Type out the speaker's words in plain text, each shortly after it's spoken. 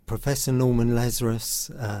Professor Norman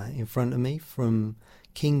Lazarus in front of me from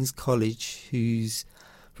King's College, who's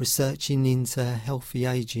researching into healthy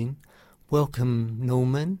ageing. Welcome,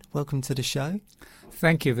 Norman. Welcome to the show.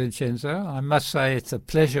 Thank you, Vincenzo. I must say it's a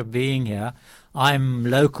pleasure being here. I'm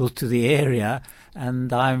local to the area,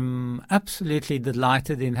 and I'm absolutely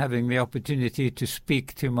delighted in having the opportunity to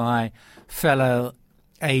speak to my fellow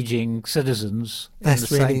aging citizens in the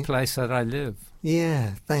same place that I live.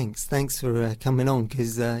 Yeah, thanks. Thanks for coming on,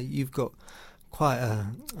 because you've got quite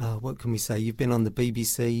what can we say? You've been on the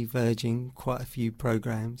BBC, Virgin, quite a few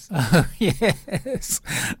programmes. Oh, yes.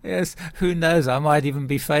 Who knows? I might even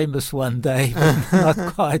be famous one day, but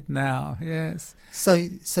not quite now. Yes. So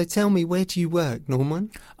tell me, where do you work, Norman?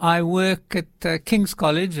 I work at King's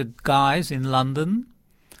College at Guy's in London.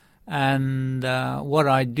 And what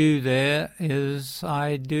I do there is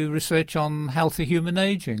I do research on healthy human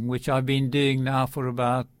aging, which I've been doing now for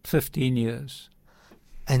about 15 years.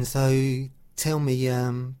 And so tell me,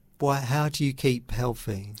 how do you keep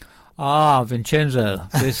healthy? Vincenzo,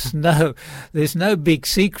 there's no big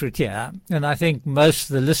secret here. And I think most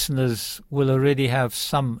of the listeners will already have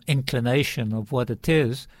some inclination of what it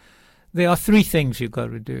is. There are three things you've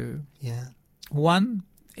got to do. Yeah. One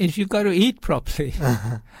is you've got to eat properly.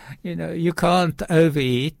 You can't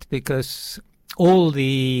overeat, because all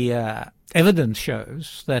the evidence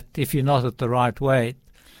shows that if you're not at the right weight,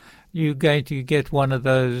 you're going to get one of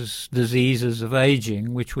those diseases of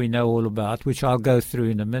aging, which we know all about, which I'll go through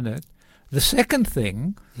in a minute. The second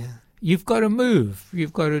thing, you've got to move.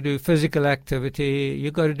 You've got to do physical activity.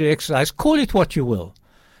 You've got to do exercise. Call it what you will.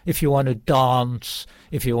 If you want to dance,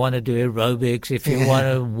 if you want to do aerobics, if you want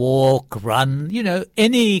to walk, run,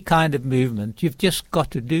 any kind of movement, you've just got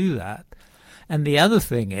to do that. And the other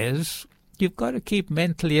thing is, you've got to keep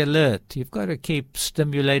mentally alert. You've got to keep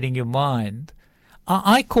stimulating your mind.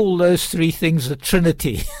 I call those three things the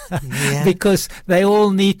Trinity, because they all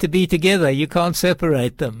need to be together. You can't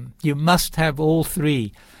separate them. You must have all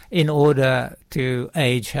three in order to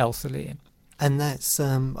age healthily. And that's,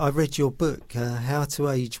 I read your book, How to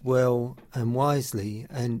Age Well and Wisely,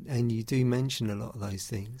 and you do mention a lot of those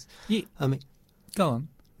things. Go on.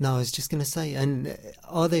 No, I was just going to say, and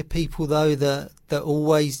are there people, though, that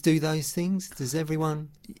always do those things? Does everyone?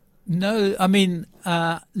 No,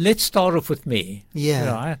 let's start off with me.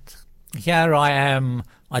 Yeah. Right. Here I am.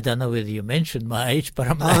 I don't know whether you mentioned my age, but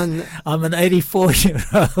I'm an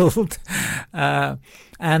 84-year-old,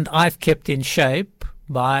 and I've kept in shape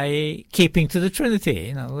by keeping to the Trinity.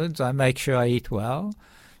 In other words, I make sure I eat well.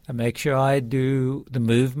 I make sure I do the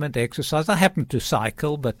movement, exercise. I happen to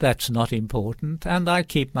cycle, but that's not important. And I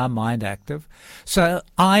keep my mind active. So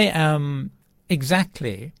I am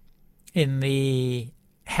exactly in the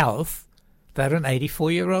health that an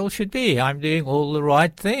 84-year-old should be. I'm doing all the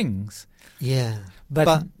right things. Yeah.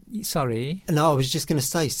 But sorry. No, I was just going to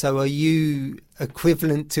say, so are you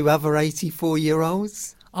equivalent to other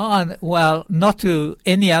 84-year-olds? Well, not to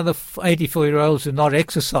any other 84-year-olds who are not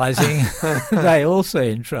exercising. They're also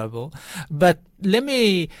in trouble. But let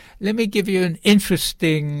me give you an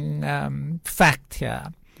interesting fact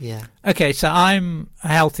here. Yeah. Okay, so I'm a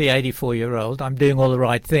healthy 84-year-old. I'm doing all the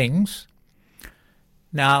right things.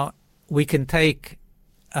 Now, we can take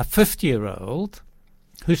a 50-year-old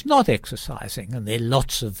who's not exercising, and there are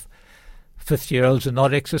lots of 50-year-olds are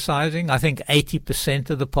not exercising. I think 80%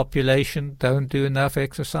 of the population don't do enough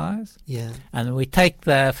exercise. Yeah. And we take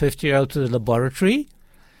the 50-year-old to the laboratory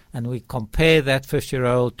and we compare that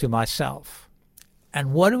 50-year-old to myself.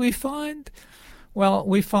 And what do we find? Well,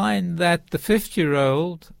 we find that the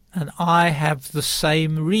 50-year-old and I have the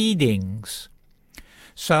same readings.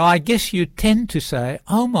 So I guess you tend to say,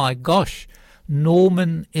 oh my gosh,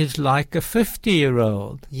 Norman is like a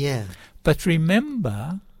 50-year-old. Yeah. But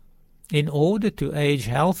remember, in order to age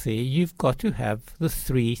healthy, you've got to have the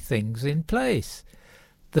three things in place.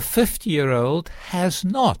 The 50-year-old has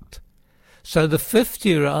not. So the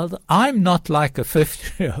 50-year-old, I'm not like a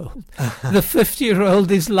 50-year-old. The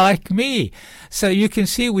 50-year-old is like me. So you can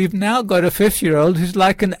see we've now got a 50-year-old who's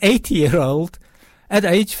like an 80-year-old at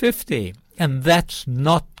age 50. And that's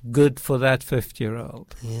not good for that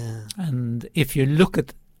 50-year-old. Yeah. And if you look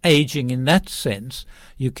at aging in that sense,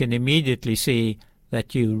 you can immediately see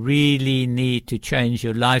that you really need to change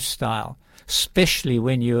your lifestyle, especially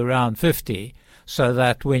when you're around 50, so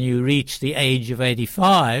that when you reach the age of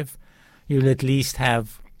 85, you'll at least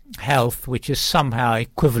have health which is somehow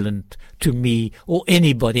equivalent to me or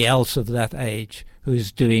anybody else of that age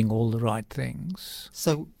who's doing all the right things.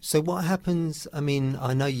 So what happens, I mean,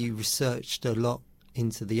 I know you researched a lot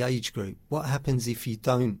into the age group. What happens if you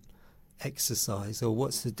don't exercise, or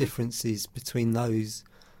what's the differences between those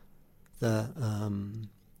that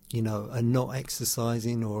are not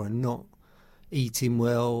exercising or are not eating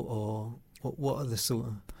well, or what are the sort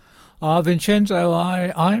of... Vincenzo,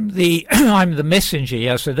 I'm the I'm the messenger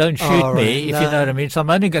here, so don't shoot me, if you know what I mean. So I'm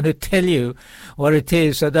only going to tell you what it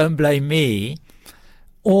is, so don't blame me.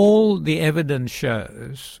 All the evidence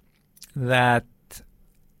shows that,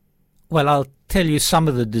 well, I'll tell you some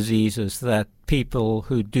of the diseases that people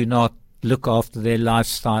who do not look after their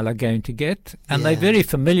lifestyle are going to get, and they're very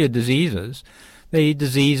familiar diseases. They're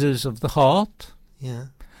diseases of the heart. Yeah.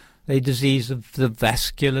 They're diseases of the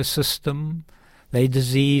vascular system. They're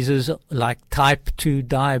diseases like type 2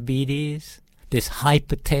 diabetes. There's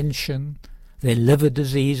hypertension. There are liver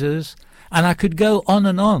diseases. And I could go on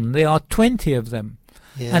and on. There are 20 of them.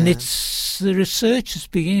 Yeah. And the research is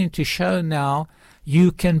beginning to show now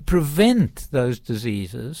you can prevent those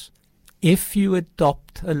diseases if you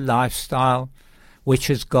adopt a lifestyle which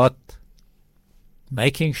has got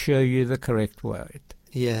making sure you're the correct weight.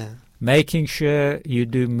 Yeah. Making sure you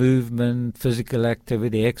do movement, physical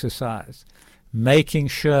activity, exercise. Making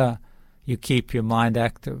sure you keep your mind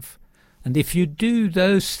active. And if you do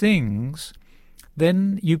those things,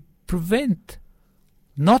 then you prevent,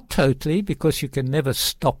 not totally, because you can never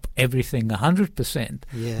stop everything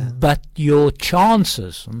 100%, but your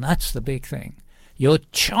chances, and that's the big thing, your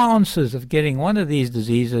chances of getting one of these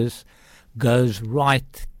diseases goes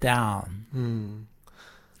right down. Mm.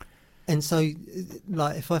 And so,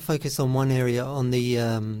 like, if I focus on one area, on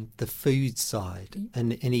the food side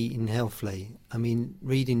and eating healthily, I mean,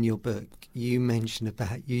 reading your book, you mentioned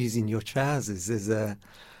about using your trousers as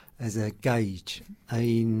a gauge. I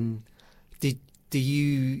mean, do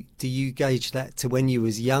you gauge that to when you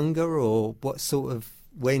was younger, or what sort of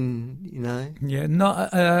when, Yeah,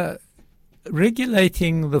 no.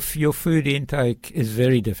 Regulating your food intake is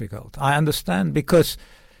very difficult. I understand, because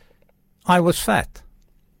I was fat.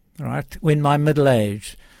 Right, in my middle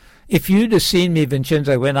age. If you'd have seen me,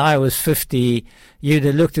 Vincenzo, when I was 50, you'd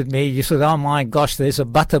have looked at me, you said, oh my gosh, there's a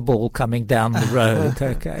butterball coming down the road.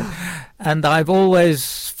 Okay. And I've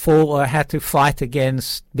always had to fight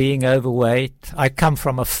against being overweight. I come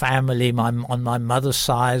from a family on my mother's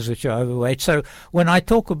side which are overweight. So when I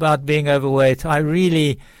talk about being overweight, I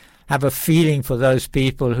really have a feeling for those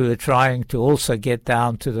people who are trying to also get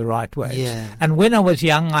down to the right weight. Yeah. And when I was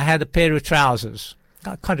young, I had a pair of trousers.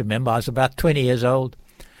 I can't remember, I was about 20 years old,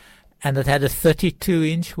 and it had a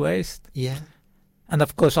 32-inch waist. Yeah. And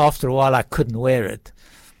of course, after a while, I couldn't wear it.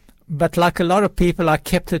 But like a lot of people, I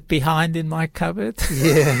kept it behind in my cupboard.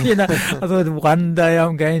 Yeah. I thought one day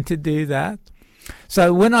I'm going to do that.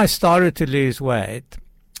 So when I started to lose weight,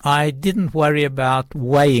 I didn't worry about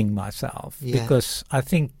weighing myself, because I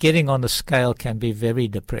think getting on the scale can be very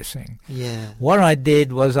depressing. Yeah. What I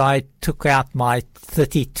did was I took out my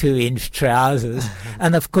 32-inch trousers.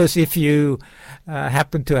 And of course, if you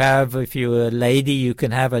happen to have, if you're a lady, you can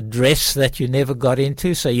have a dress that you never got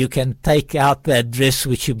into, so you can take out that dress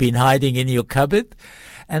which you've been hiding in your cupboard.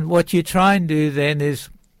 And what you try and do then is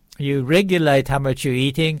you regulate how much you're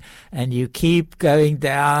eating, and you keep going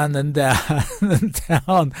down and down and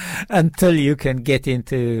down until you can get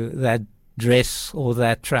into that dress or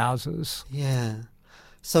that trousers. Yeah.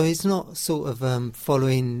 So it's not sort of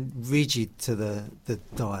following rigid to the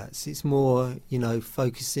diets. It's more,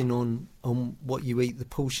 focusing on what you eat, the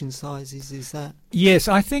portion sizes, is that? Yes,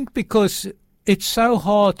 I think because it's so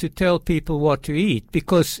hard to tell people what to eat,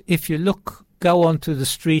 because if you go onto the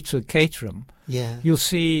streets of Caterham, you'll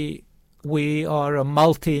see we are a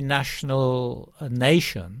multinational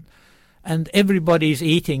nation, and everybody's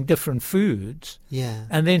eating different foods. Yeah.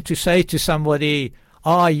 And then to say to somebody,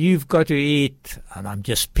 you've got to eat, and I'm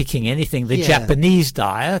just picking anything, the Japanese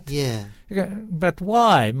diet. Yeah. But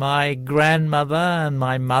why? My grandmother and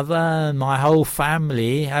my mother and my whole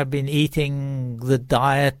family have been eating the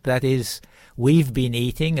diet that we've been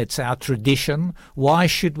eating. It's our tradition. Why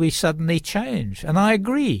should we suddenly change? And I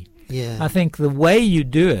agree. Yeah. I think the way you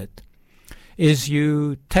do it is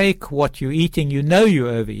you take what you're eating, you're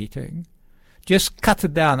overeating, just cut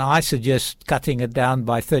it down. I suggest cutting it down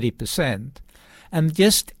by 30%, and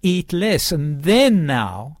just eat less. And then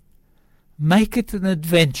now, make it an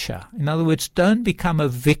adventure. In other words, don't become a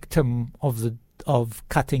victim of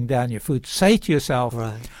cutting down your food. Say to yourself,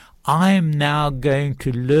 right, I am now going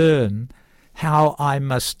to learn how I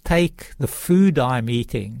must take the food I'm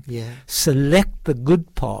eating, select the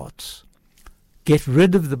good parts, get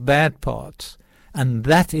rid of the bad parts, and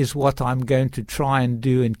that is what I'm going to try and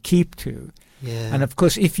do and keep to. Yeah. And of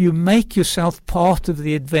course, if you make yourself part of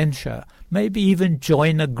the adventure, maybe even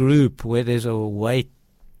join a group where there's a weight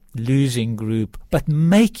losing group, but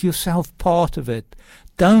make yourself part of it.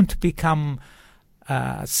 Don't become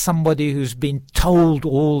somebody who's been told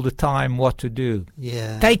all the time what to do.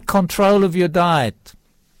 Yeah. Take control of your diet.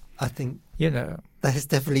 I think That's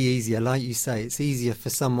definitely easier. Like you say, it's easier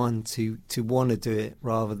for someone to want to do it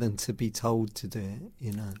rather than to be told to do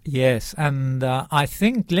it, Yes, and I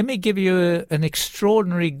think, let me give you an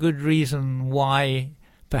extraordinary good reason why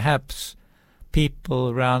perhaps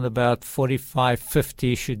people around about 45,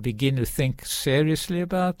 50 should begin to think seriously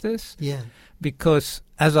about this. Yeah. Because,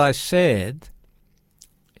 as I said,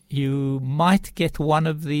 you might get one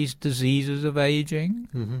of these diseases of aging.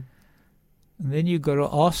 Mm-hmm. And then you've got to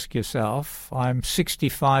ask yourself, I'm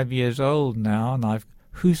 65 years old now, and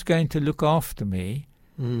who's going to look after me?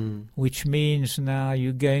 Mm. Which means now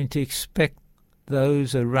you're going to expect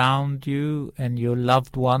those around you and your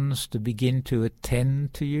loved ones to begin to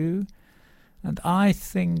attend to you. And I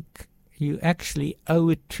think you actually owe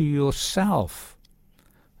it to yourself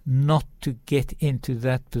not to get into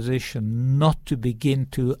that position, not to begin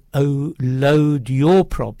to load your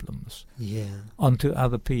problems onto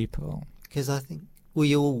other people. Because I think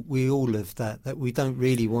we all live that we don't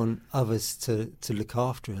really want others to look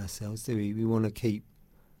after ourselves, do we? We want to keep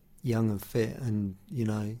young and fit and,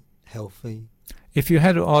 healthy. If you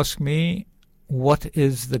had to ask me what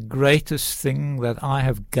is the greatest thing that I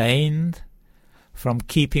have gained from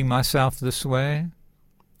keeping myself this way,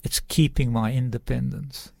 it's keeping my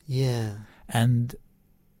independence. Yeah. And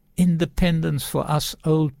independence for us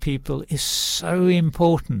old people is so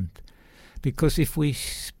important, because if we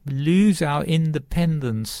lose our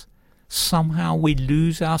independence, somehow we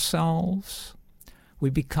lose ourselves. We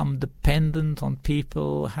become dependent on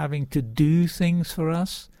people having to do things for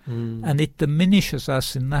us, and it diminishes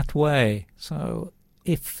us in that way. So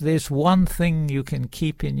if there's one thing you can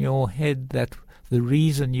keep in your head, that the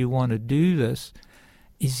reason you want to do this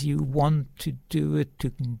is you want to do it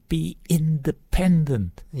to be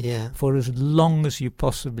independent for as long as you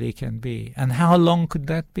possibly can be. And how long could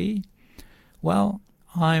that be? Well,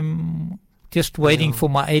 I'm just waiting for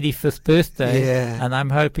my 85th birthday, and I'm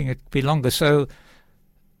hoping it'll be longer. So,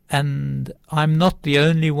 and I'm not the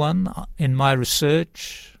only one in my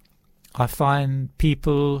research. I find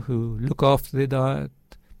people who look after their diet,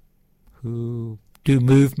 who do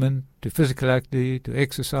movement, do physical activity, do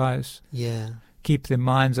exercise, keep their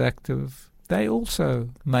minds active. They also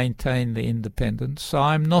maintain the independence. So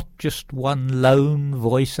I'm not just one lone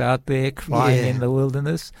voice out there crying in the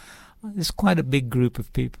wilderness. There's quite a big group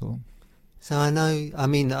of people. So I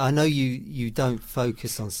know you don't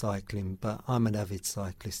focus on cycling, but I'm an avid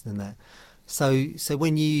cyclist and that. So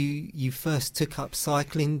when you first took up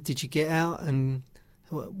cycling, did you get out and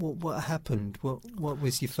what happened? What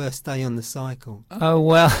was your first day on the cycle? Oh,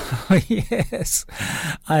 well, yes.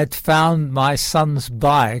 I had found my son's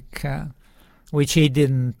bike, which he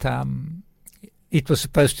didn't... it was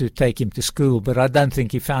supposed to take him to school, but I don't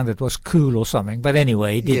think he found it was cool or something. But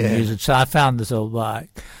anyway, he didn't use it, so I found this old bike.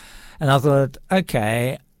 And I thought,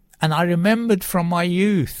 okay. And I remembered from my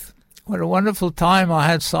youth what a wonderful time I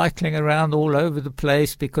had cycling around all over the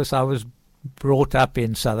place, because I was brought up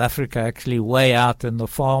in South Africa, actually way out in the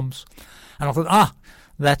farms. And I thought,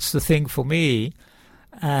 that's the thing for me.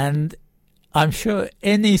 And I'm sure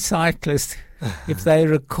any cyclist, if they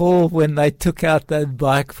recall when they took out that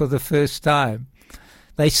bike for the first time,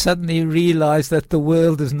 they suddenly realize that the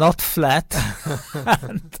world is not flat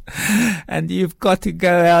and you've got to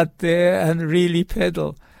go out there and really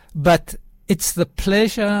pedal. But it's the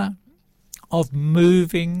pleasure of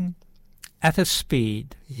moving at a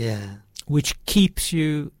speed which keeps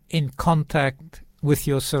you in contact with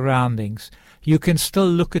your surroundings. You can still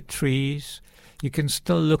look at trees, you can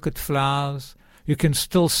still look at flowers, you can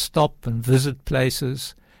still stop and visit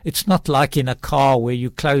places. It's not like in a car where you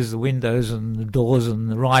close the windows and the doors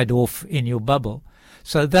and ride off in your bubble.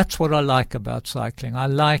 So that's what I like about cycling. I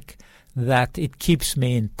like that it keeps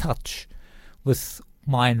me in touch with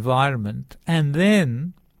my environment. And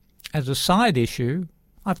then, as a side issue,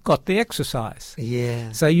 I've got the exercise.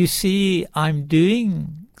 Yeah. So you see, I'm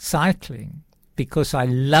doing cycling because I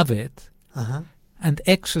love it. And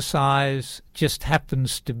exercise just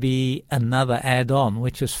happens to be another add-on,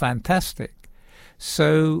 which is fantastic.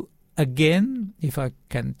 So, again, if I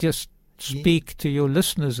can just speak to your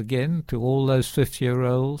listeners again, to all those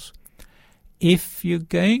 50-year-olds, if you're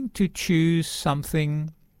going to choose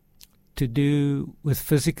something to do with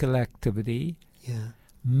physical activity,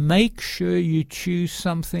 make sure you choose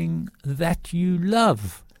something that you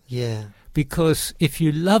love. Because if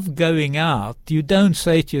you love going out, you don't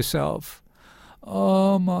say to yourself,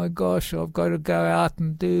 oh my gosh, I've got to go out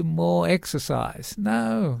and do more exercise.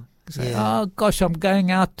 No. Say, Yeah. oh gosh, I'm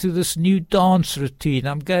going out to this new dance routine.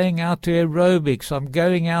 I'm going out to aerobics. I'm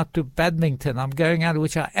going out to badminton. I'm going out,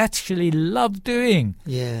 which I actually love doing.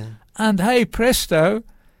 Yeah. And hey, presto,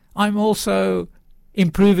 I'm also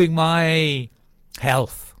improving my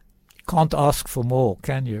health. Can't ask for more,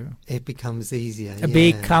 can you? It becomes easier. It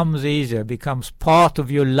becomes easier, becomes part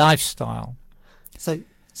of your lifestyle.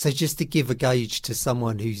 So just to give a gauge to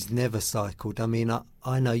someone who's never cycled, I mean,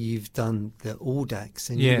 I know you've done the Audax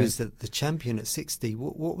and you was the champion at 60.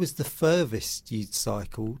 What was the furthest you'd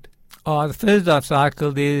cycled? Oh, the furthest I've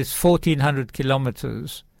cycled is 1,400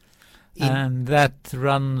 kilometres, and that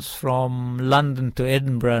runs from London to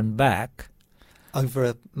Edinburgh and back. Over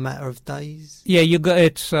a matter of days? Yeah, you go.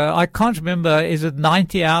 It's I can't remember. Is it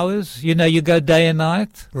 90 hours? You know, you go day and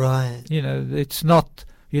night. Right. You know, it's not.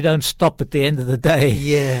 You don't stop at the end of the day.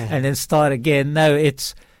 Yeah. And then start again. No,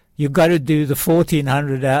 it's you've got to do the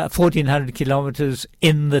 1,400 kilometres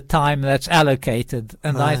in the time that's allocated,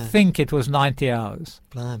 and I think it was 90 hours.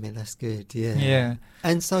 Blimey, that's good. Yeah. Yeah.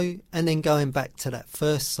 And then going back to that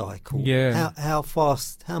first cycle. Yeah. How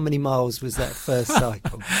fast? How many miles was that first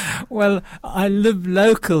cycle? Well, I live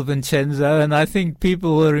local, Vincenzo, and I think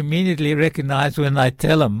people will immediately recognise when I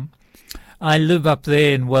tell them. I live up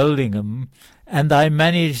there in Woldingham, and I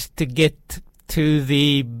managed to get to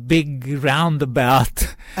the big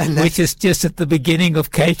roundabout, which is just at the beginning of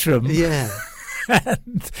Caterham. Yeah.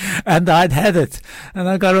 and I'd had it. And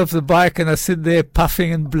I got off the bike and I sit there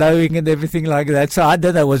puffing and blowing and everything like that. So I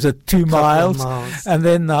don't know, was it 2 miles? And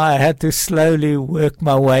then I had to slowly work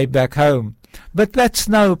my way back home. But that's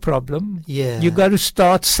no problem. Yeah. You got to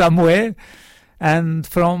start somewhere, and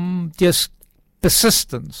from just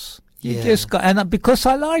persistence. You just got, and because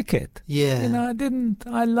I like it. Yeah. You know,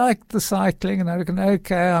 I liked the cycling, and I reckon,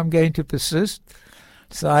 okay, I'm going to persist.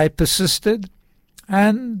 So I persisted,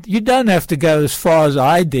 and you don't have to go as far as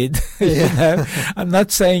I did. You know, I'm not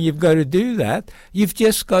saying you've got to do that. You've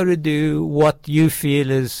just got to do what you feel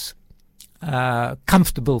is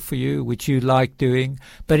comfortable for you, which you like doing,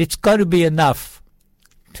 but it's got to be enough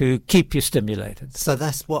to keep you stimulated. So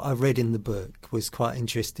that's what I read in the book was quite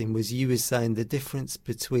interesting, was you were saying the difference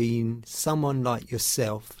between someone like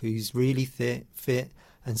yourself who's really fit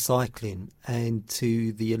and cycling, and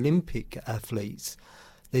to the Olympic athletes,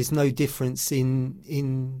 there's no difference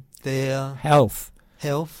in their health.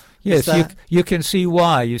 Yes, you can see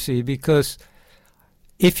why, you see, because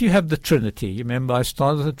if you have the Trinity, remember I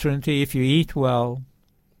started the Trinity, if you eat well,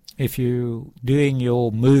 if you're doing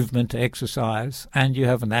your movement exercise and you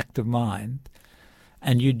have an active mind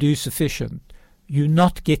and you do sufficient, you're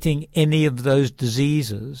not getting any of those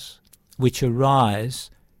diseases which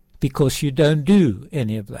arise because you don't do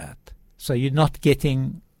any of that. So you're not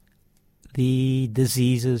getting the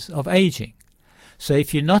diseases of aging. So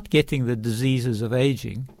if you're not getting the diseases of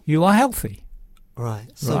aging, you are healthy.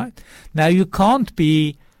 Right. Right? Now you can't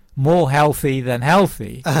be more healthy than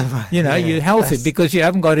healthy. Right, you know, you're healthy because you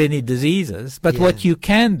haven't got any diseases. But what you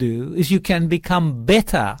can do is you can become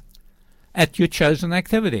better at your chosen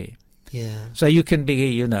activity. Yeah. So you can be,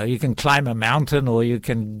 you know, you can climb a mountain or you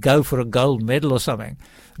can go for a gold medal or something.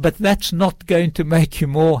 But that's not going to make you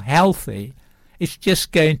more healthy. It's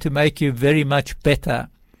just going to make you very much better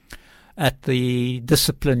at the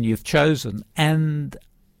discipline you've chosen. And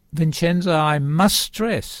Vincenzo, I must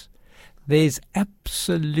stress, there's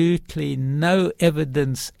absolutely no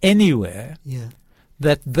evidence anywhere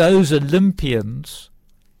that those Olympians,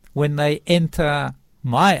 when they enter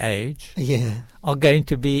my age, are going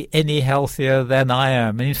to be any healthier than I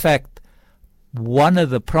am. And in fact, one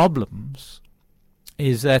of the problems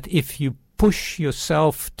is that if you push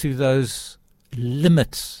yourself to those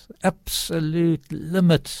limits, absolute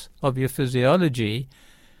limits of your physiology,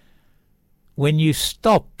 when you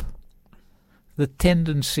stop, the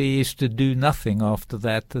tendency is to do nothing after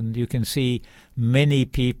that. And you can see many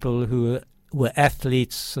people who were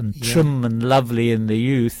athletes and trim and lovely in the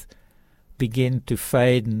youth begin to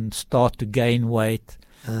fade and start to gain weight,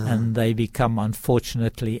 and they become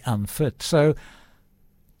unfortunately unfit. So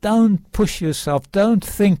don't push yourself. Don't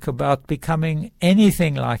think about becoming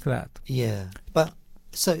anything like that. Yeah. But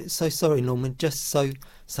so sorry, Norman, just so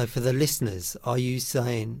for the listeners, are you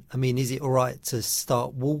saying, I mean, is it all right to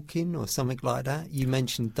start walking or something like that? You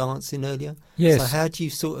mentioned dancing earlier. Yes. So how do you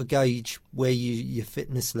sort of gauge where your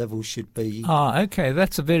fitness level should be? Okay,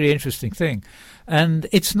 that's a very interesting thing. And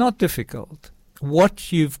it's not difficult.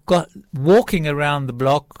 What you've got, walking around the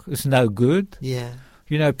block is no good. Yeah.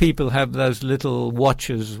 You know, people have those little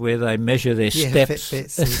watches where they measure their steps.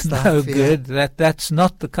 Fitbits and it's stuff, no good. That's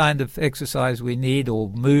not the kind of exercise we need or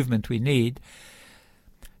movement we need.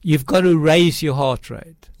 you've got to raise your heart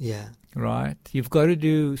rate, Yeah. right? You've got to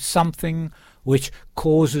do something which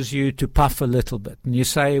causes you to puff a little bit. And you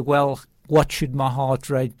say, well, what should my heart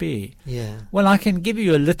rate be? Yeah. Well, I can give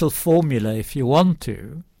you a little formula if you want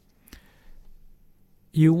to.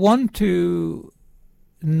 You want to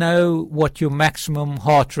know what your maximum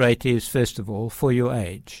heart rate is, first of all, for your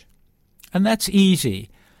age. And that's easy.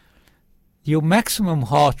 Your maximum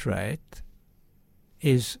heart rate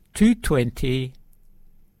is 220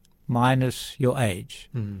 minus your age.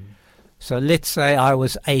 Mm. So let's say I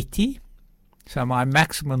was 80. So my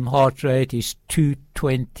maximum heart rate is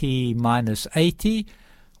 220 minus 80,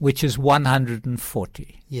 which is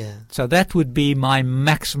 140. Yeah. So that would be my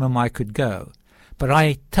maximum I could go. But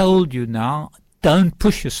I told you now, don't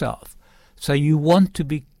push yourself. So you want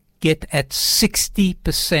to get at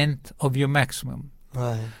 60% of your maximum.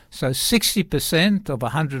 Right. So 60% of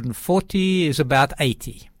 140 is about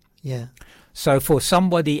 80. Yeah. So for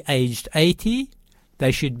somebody aged 80,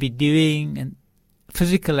 they should be doing a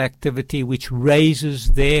physical activity which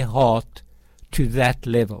raises their heart to that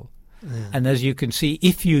level. Yeah. And as you can see,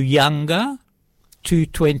 if you're younger,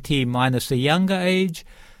 220 minus the younger age,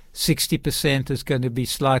 60% is going to be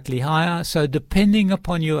slightly higher. So depending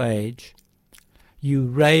upon your age, you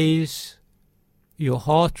raise your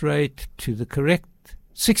heart rate to the correct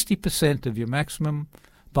 60% of your maximum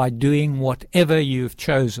by doing whatever you've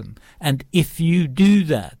chosen. And if you do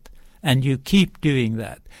that, and you keep doing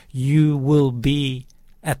that, you will be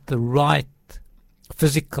at the right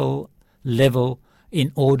physical level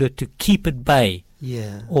in order to keep at bay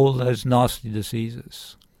Yeah. all those nasty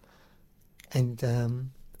diseases. And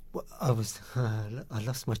I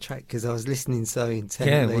lost my track because I was listening so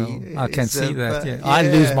intently. Yeah, well, I can see that. Yeah. yeah. I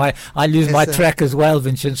lose my It's, track as well,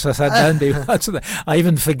 Vincent. So I don't do much of that. I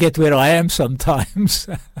even forget where I am sometimes.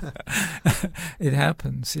 It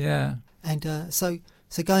happens. Yeah. And so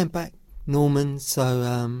going back, Norman. So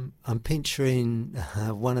I'm picturing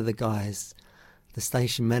one of the guys, the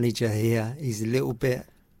station manager here. He's a little bit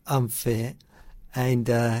unfit, and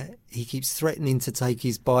he keeps threatening to take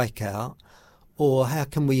his bike out. Or how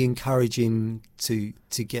can we encourage him to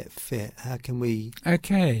get fit? How can we?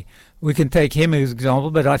 Okay, we can take him as an example,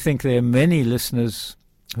 but I think there are many listeners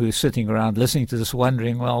who are sitting around listening to this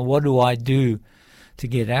wondering, well, what do I do to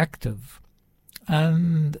get active?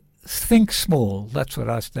 And think small, that's what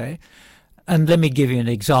I say. And let me give you an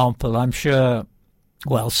example. I'm sure,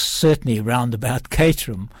 well, certainly around about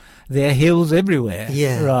Caterham, there are hills everywhere,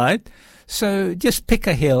 Yeah. right? So just pick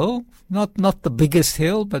a hill. Not the biggest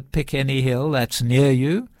hill, but pick any hill that's near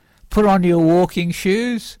you. Put on your walking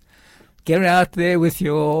shoes. Get out there with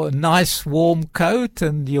your nice warm coat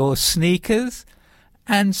and your sneakers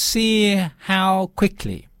and see how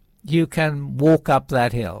quickly you can walk up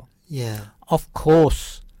that hill. Yeah. Of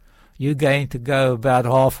course, you're going to go about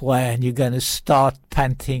halfway and you're going to start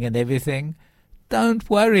panting and everything. Don't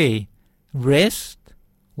worry. Rest.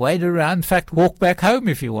 Wait around. In fact, walk back home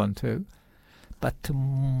if you want to. But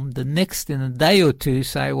the next, in a day or two,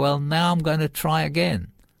 say, well, now I'm going to try again.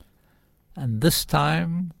 And this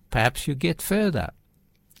time, perhaps you get further.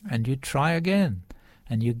 And you try again.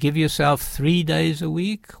 And you give yourself 3 days a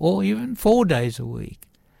week or even 4 days a week.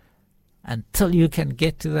 Until you can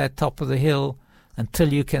get to that top of the hill,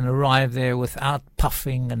 until you can arrive there without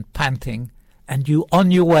puffing and panting. And you're on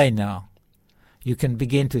your way now. You can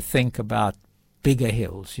begin to think about bigger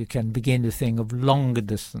hills. You can begin to think of longer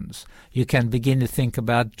distance. You can begin to think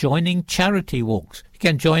about joining charity walks. You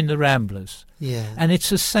can join the Ramblers. Yeah. And it's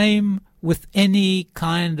the same with any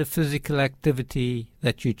kind of physical activity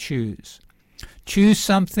that you choose. Choose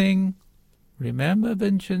something, remember,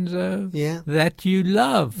 Vincenzo, Yeah. that you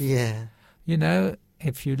love. Yeah. You know,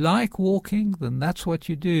 if you like walking, then that's what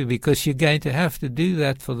you do, because you're going to have to do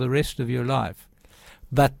that for the rest of your life.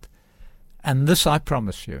 But, and this I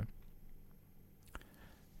promise you,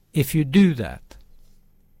 if you do that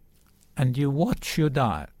and you watch your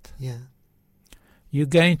diet, Yeah. you're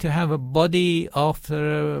going to have a body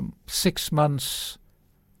after 6 months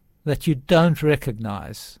that you don't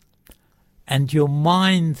recognize. And your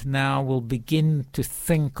mind now will begin to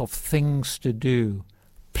think of things to do,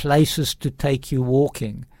 places to take you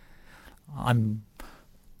walking. I'm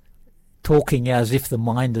talking as if the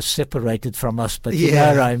mind is separated from us, but you know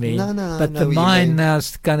what I mean. No, but I know the what you mind mean. now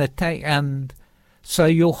is going to take, and so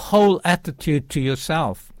your whole attitude to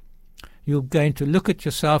yourself, you're going to look at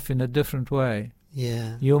yourself in a different way.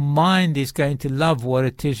 Yeah. Your mind is going to love what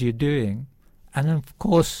it is you're doing. And of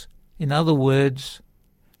course, in other words,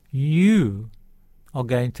 you are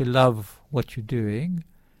going to love what you're doing,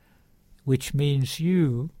 which means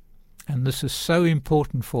you, and this is so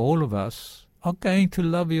important for all of us, are going to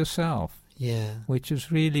love yourself. Yeah. which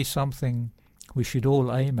is really something we should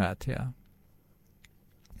all aim at, yeah.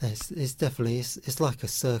 It's definitely, it's like a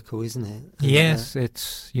circle, isn't it? And, Yes,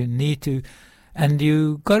 you need to, and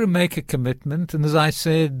you got to make a commitment. And as I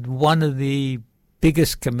said, one of the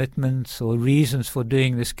biggest commitments or reasons for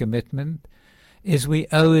doing this commitment is we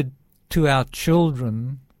owe it to our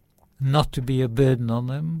children not to be a burden on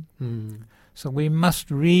them. So we must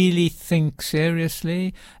really think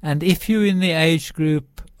seriously. And if you're in the age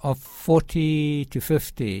group of 40 to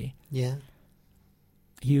 50, yeah,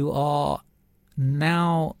 you are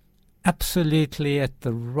now absolutely at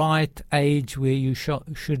the right age where you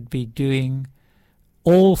should be doing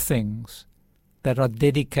all things that are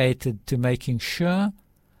dedicated to making sure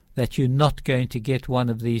that you're not going to get one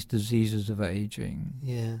of these diseases of aging.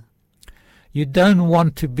 yeah, You don't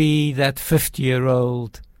want to be that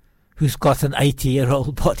 50-year-old who's got an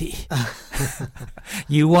 80-year-old body.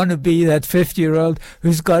 You want to be that 50-year-old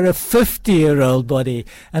who's got a 50-year-old body,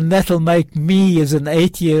 and that'll make me as an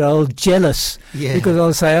 80-year-old jealous, yeah. because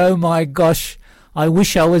I'll say, oh my gosh, I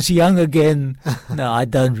wish I was young again. No, I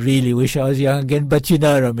don't really wish I was young again, but you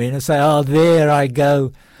know what I mean. I say, oh, there I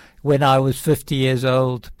go when I was 50 years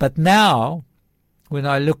old. But now, when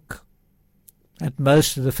I look at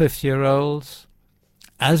most of the 50-year-olds,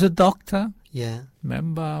 as a doctor, yeah,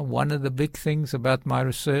 remember, one of the big things about my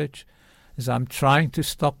research is I'm trying to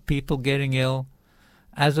stop people getting ill.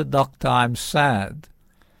 As a doctor, I'm sad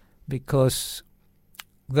because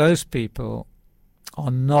those people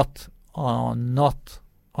are not on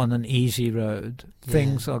an easy road. Yeah.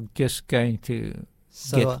 Things are just going to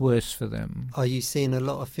So get worse for them. are you seeing a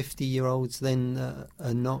lot of 50-year-olds then that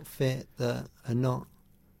are not fit, that are not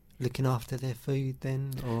looking after their food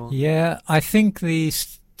then? Or Yeah, I think the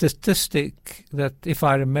statistic that, if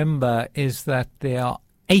I remember, is that there are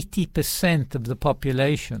 80% of the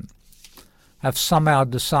population have somehow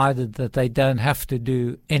decided that they don't have to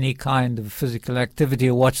do any kind of physical activity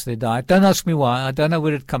or watch their diet. Don't ask me why. I don't know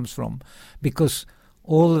where it comes from, because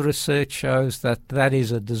all the research shows that that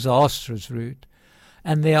is a disastrous route.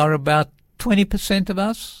 And there are about 20% of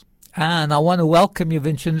us. And I want to welcome you,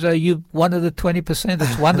 Vincenzo. You're one of the 20%.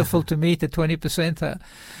 It's wonderful to meet a 20%.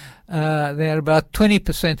 There are about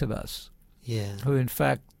 20% of us yeah, who, in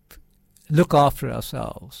fact, look after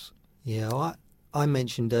ourselves. yeah. Well, I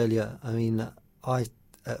mentioned earlier, I mean,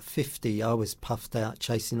 at 50, I was puffed out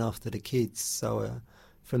chasing after the kids. So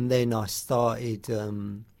from then I started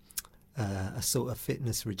a sort of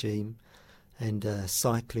fitness regime, and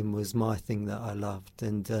cycling was my thing that I loved.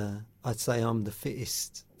 And I'd say I'm the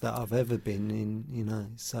fittest that I've ever been in, you know,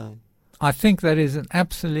 so. I think that is an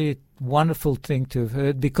absolute wonderful thing to have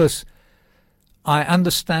heard, because I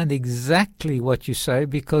understand exactly what you say,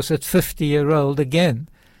 because at 50-year-old, again,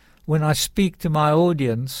 when I speak to my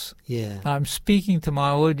audience, Yeah, I'm speaking to my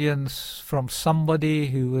audience from somebody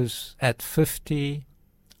who was at 50,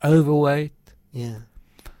 overweight, yeah,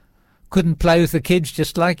 couldn't play with the kids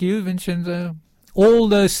just like you, Vincenzo. All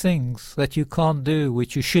those things that you can't do,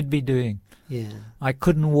 which you should be doing. yeah, I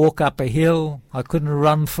couldn't walk up a hill. I couldn't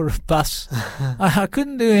run for a bus. I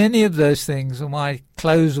couldn't do any of those things. My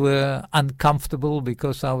clothes were uncomfortable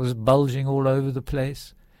because I was bulging all over the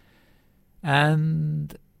place.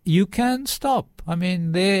 And you can stop. I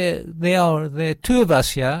mean, there are two of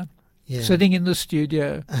us here yeah. sitting in the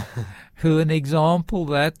studio who are an example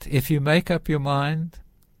that if you make up your mind,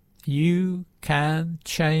 you can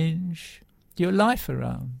change your life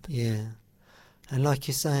around. Yeah, and like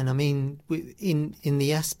you're saying, I mean, in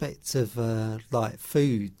the aspects of like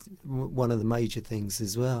food, one of the major things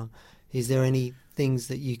as well. Is there any things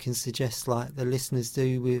that you can suggest, like the listeners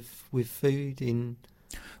do with food?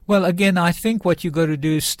 Well, again, I think what you've got to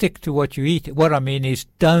do is stick to what you eat. What I mean is,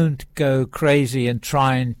 don't go crazy and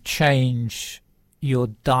try and change your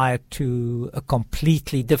diet to a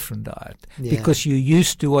completely different diet, because you're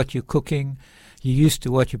used to what you're cooking, you're used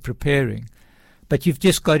to what you're preparing. But you've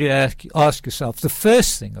just got to ask yourself, the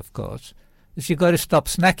first thing, of course, is you've got to stop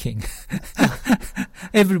snacking.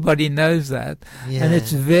 Everybody knows that. Yeah. And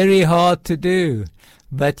it's very hard to do.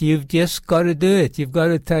 But you've just got to do it. You've got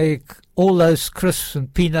to take all those crisps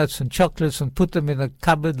and peanuts and chocolates and put them in a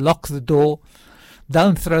cupboard, lock the door.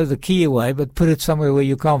 Don't throw the key away, but put it somewhere where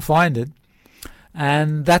you can't find it.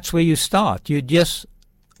 And that's where you start. You just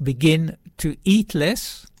begin to eat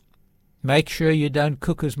less. Make sure you don't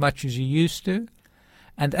cook as much as you used to.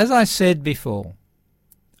 And as I said before,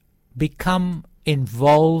 become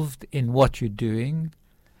involved in what you're doing.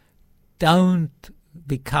 Don't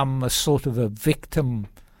become a sort of a victim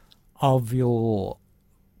of your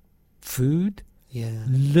food. Yeah.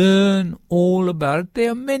 Learn all about it.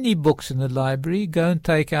 There are many books in the library. Go and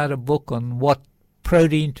take out a book on what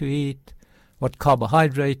protein to eat, what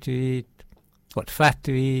carbohydrate to eat, what fat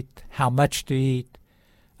to eat, how much to eat,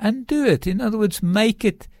 and do it. In other words, make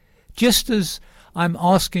it just as I'm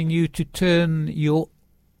asking you to turn your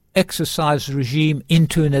exercise regime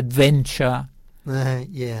into an adventure.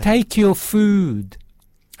 Yeah. Take your food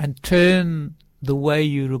and turn the way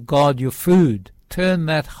you regard your food. Turn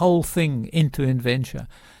that whole thing into adventure.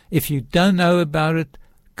 If you don't know about it,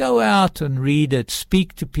 go out and read it,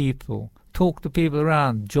 speak to people, talk to people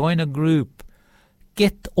around, join a group,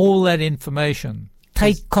 get all that information.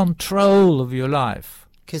 Take control of your life.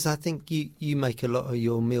 Because I think you make a lot of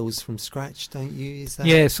your meals from scratch, don't you? Is that?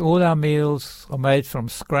 Yes, all our meals are made from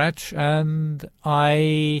scratch, and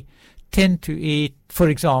I tend to eat, for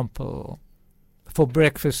example, for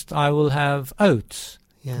breakfast I will have oats.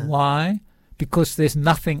 Yeah. Why? Because there's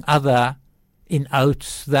nothing other in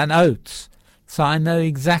oats than oats. So I know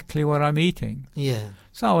exactly what I'm eating. Yeah.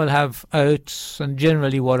 So I will have oats, and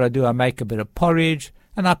generally what I do, I make a bit of porridge,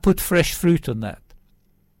 and I put fresh fruit on that.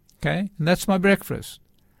 Okay? And that's my breakfast.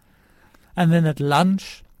 And then at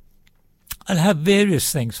lunch, I'll have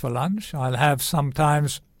various things for lunch. I'll have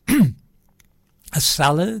sometimes a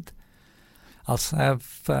salad. I'll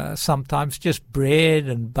have sometimes just bread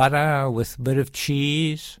and butter with a bit of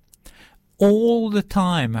cheese. All the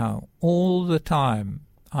time,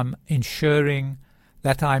 I'm ensuring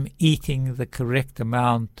that I'm eating the correct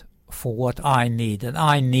amount for what I need. And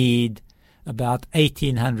I need about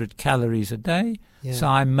 1,800 calories a day. Yeah. So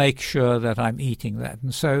I make sure that I'm eating that.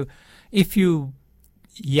 And so if you're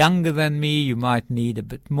younger than me, you might need a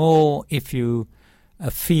bit more. If you're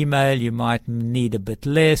a female, you might need a bit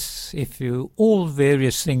less. All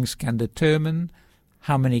various things can determine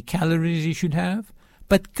how many calories you should have.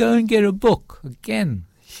 But go and get a book again.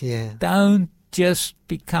 Yeah. Don't just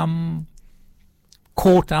become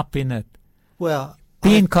caught up in it. Well,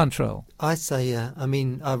 Be in control. I say,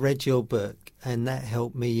 I read your book, and that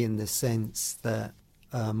helped me in the sense that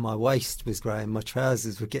my waist was growing, my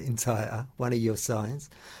trousers were getting tighter, one of your signs.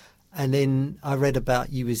 And then I read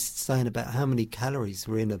about, you was saying about how many calories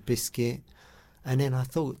were in a biscuit. And then I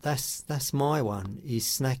thought, that's my one, is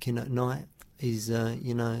snacking at night,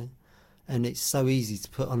 and it's so easy to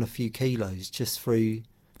put on a few kilos just through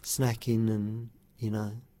snacking and.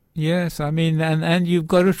 Yes, and you've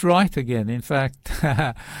got it right again. In fact,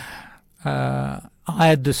 I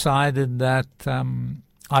had decided that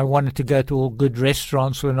I wanted to go to all good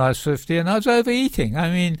restaurants when I was 50, and I was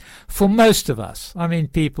overeating. For most of us.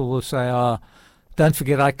 People will say, don't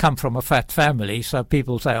forget I come from a fat family, so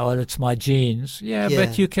people say, it's my genes. Yeah,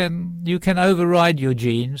 but you can override your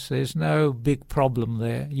genes. There's no big problem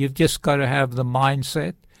there. You've just got to have the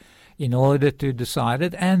mindset in order to decide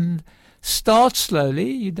it, and start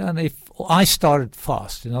slowly. If I started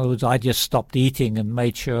fast, in other words, I just stopped eating and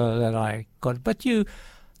made sure that I got. But you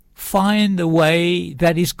find a way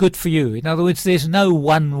that is good for you. In other words, there's no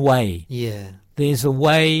one way. Yeah. There's a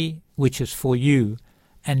way which is for you,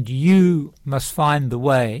 and you must find the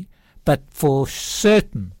way. But for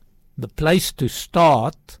certain, the place to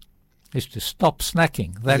start is to stop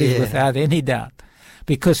snacking. That is without any doubt.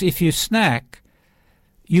 Because if you snack,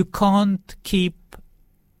 you can't keep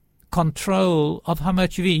control of how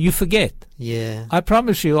much you eat. You forget. Yeah. I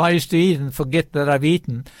promise you, I used to eat and forget that I've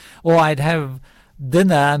eaten. Or I'd have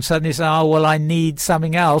dinner and suddenly say, I need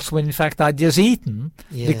something else, when in fact I'd just eaten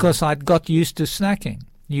because I'd got used to snacking.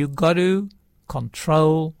 You got to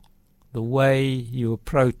control the way you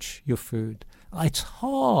approach your food. It's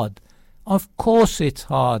hard. Of course it's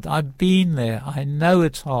hard. I've been there. I know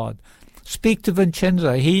it's hard. Speak to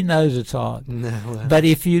Vincenzo. He knows it's hard. No, but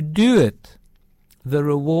if you do it, the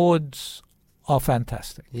rewards are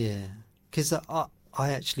fantastic. Yeah. Because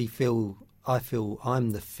I actually feel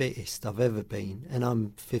I'm the fittest I've ever been, and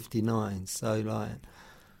I'm 59. So,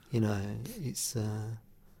 it's...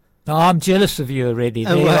 No, I'm jealous of you already.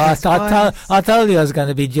 Oh, well, I told you I was going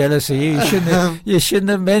to be jealous of you. You shouldn't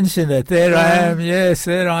have mentioned it. There I am. Yes,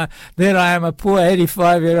 there I am, a poor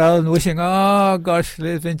 85-year-old wishing, oh gosh,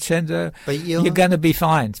 Vincenzo, but you're going to be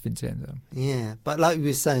fine, Vincenzo. Yeah, but like we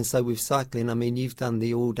were saying, so with cycling, you've done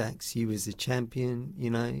the Audax. You was a champion.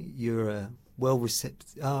 You're a well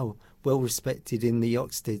respected in the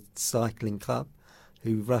Oxted Cycling Club,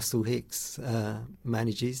 who Russell Hicks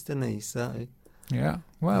manages, doesn't he? So. Yeah,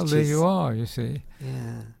 well, there you are, you see.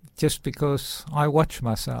 Yeah. Just because I watch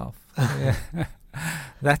myself. Yeah.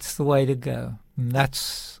 That's the way to go. And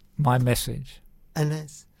that's my message. And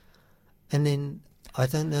then, I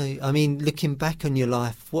don't know, looking back on your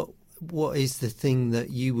life, what is the thing that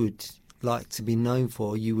you would like to be known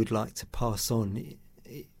for, you would like to pass on?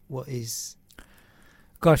 What is...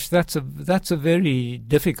 Gosh, that's a very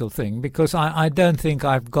difficult thing, because I don't think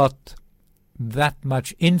I've got that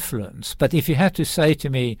much influence. But if you had to say to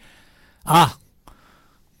me,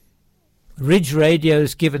 Ridge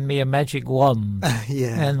Radio's given me a magic wand,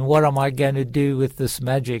 and what am I going to do with this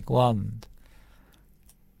magic wand?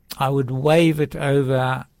 I would wave it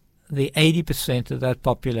over the 80% of that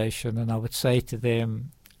population, and I would say to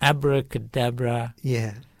them, abracadabra,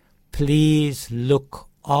 please look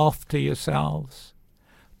after yourselves.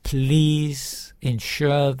 Please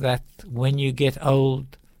ensure that when you get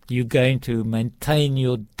old, you're going to maintain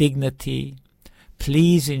your dignity.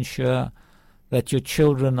 Please ensure that your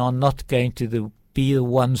children are not going to be the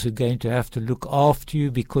ones who are going to have to look after you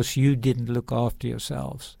because you didn't look after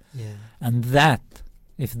yourselves. And that,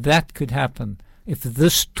 if that could happen, if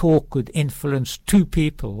this talk could influence 2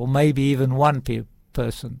 people or maybe even 1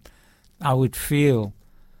 person, I would feel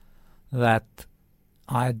that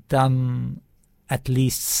I'd done at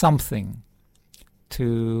least something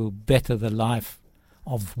to better the life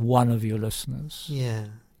of one of your listeners. Yeah,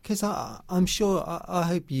 because I'm sure, I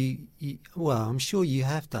hope I'm sure you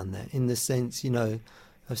have done that, in the sense,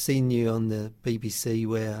 I've seen you on the BBC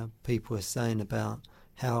where people are saying about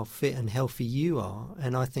how fit and healthy you are,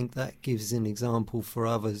 and I think that gives an example for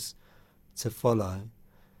others to follow.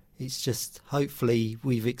 It's just, hopefully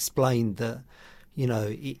we've explained that,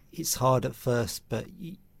 it's hard at first, but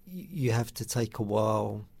you have to take a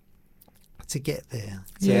while to get there.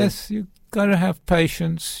 Yes, you've got to have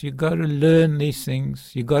patience. You've got to learn these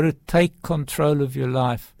things. You've got to take control of your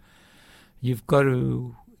life. You've got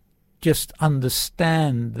to just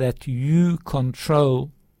understand that you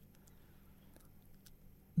control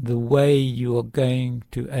the way you are going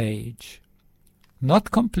to age.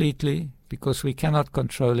 Not completely, because we cannot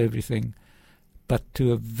control everything, but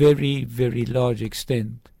to a very, very large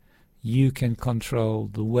extent, you can control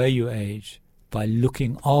the way you age by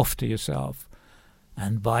looking after yourself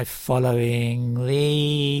and by following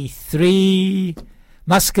the 3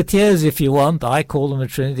 musketeers, if you want. I call them a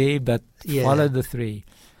trinity, but follow the 3.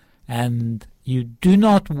 And you do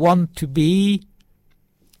not want to be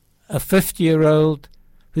a 50-year-old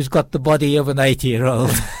who's got the body of an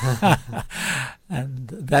 80-year-old. And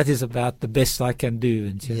that is about the best I can do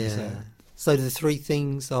in terms of. So the 3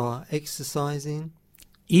 things are exercising,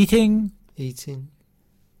 eating,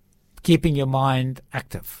 keeping your mind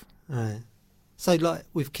active. Right. So, like,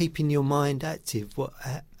 with keeping your mind active,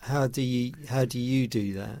 how do you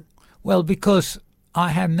do that? Well, because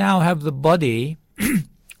I now have the body,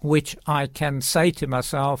 which I can say to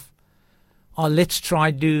myself, let's try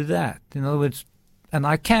do that. In other words, and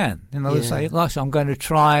I can. In other words, say, gosh, I'm going to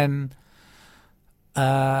try and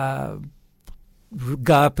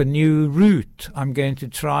go up a new route. I'm going to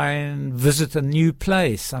try and visit a new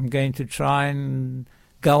place. I'm going to try and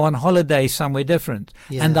go on holiday somewhere different.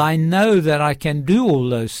 And I know that I can do all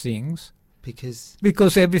those things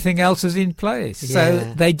because everything else is in place.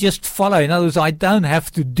 So they just follow. In other words, I don't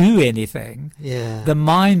have to do anything. The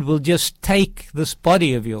mind will just take this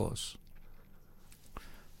body of yours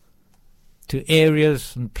to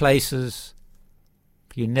areas and places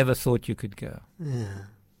you never thought you could go.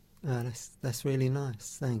 That's really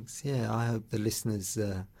nice. Thanks. I hope the listeners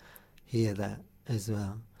hear that as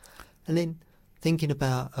well. And then thinking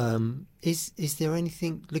about, is there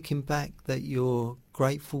anything looking back that you're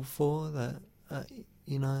grateful for that I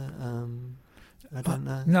don't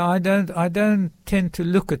know? No, I don't tend to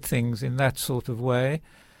look at things in that sort of way.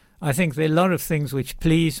 I think there are a lot of things which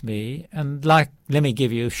please me, and let me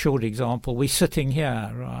give you a short example. We're sitting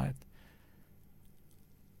here, right?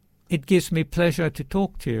 It gives me pleasure to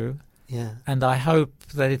talk to you, and I hope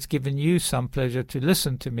that it's given you some pleasure to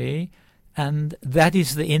listen to me, and that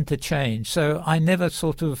is the interchange. So I never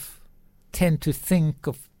sort of tend to think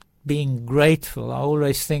of being grateful. I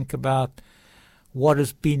always think about what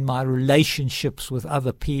has been my relationships with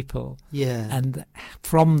other people, and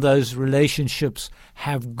from those relationships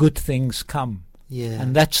have good things come.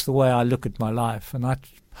 And that's the way I look at my life, and I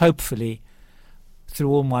hopefully through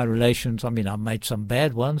all my relations, I mean, I've made some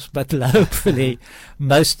bad ones, but hopefully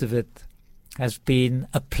most of it has been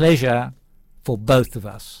a pleasure for both of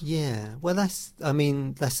us. Well, that's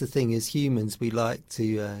the thing. As humans, we like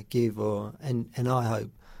to give, and I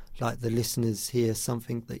hope, like, the listeners hear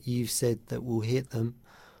something that you've said that will hit them,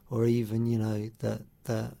 or even,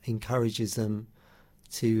 that encourages them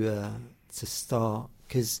to start.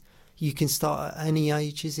 Because you can start at any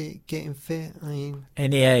age, is it, getting fit? I mean,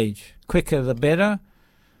 any age. Quicker the better.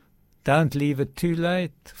 Don't leave it too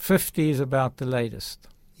late. 50 is about the latest.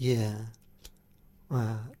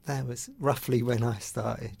 Well, that was roughly when I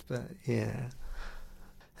started, but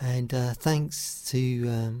And thanks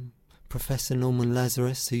to Professor Norman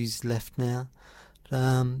Lazarus, who's left now.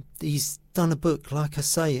 He's done a book, like I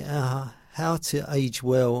say, how to age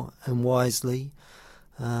well and wisely.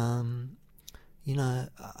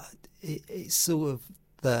 It's sort of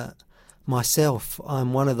that myself,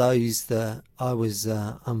 I'm one of those that I was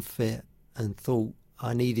unfit and thought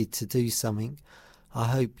I needed to do something. I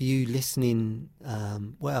hope you listening,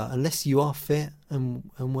 unless you are fit and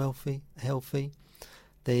healthy,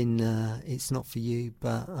 then it's not for you.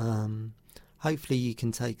 But hopefully you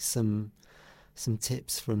can take some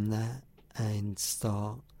tips from that and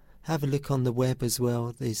start. Have a look on the web as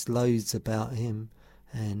well. There's loads about him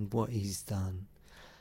and what he's done.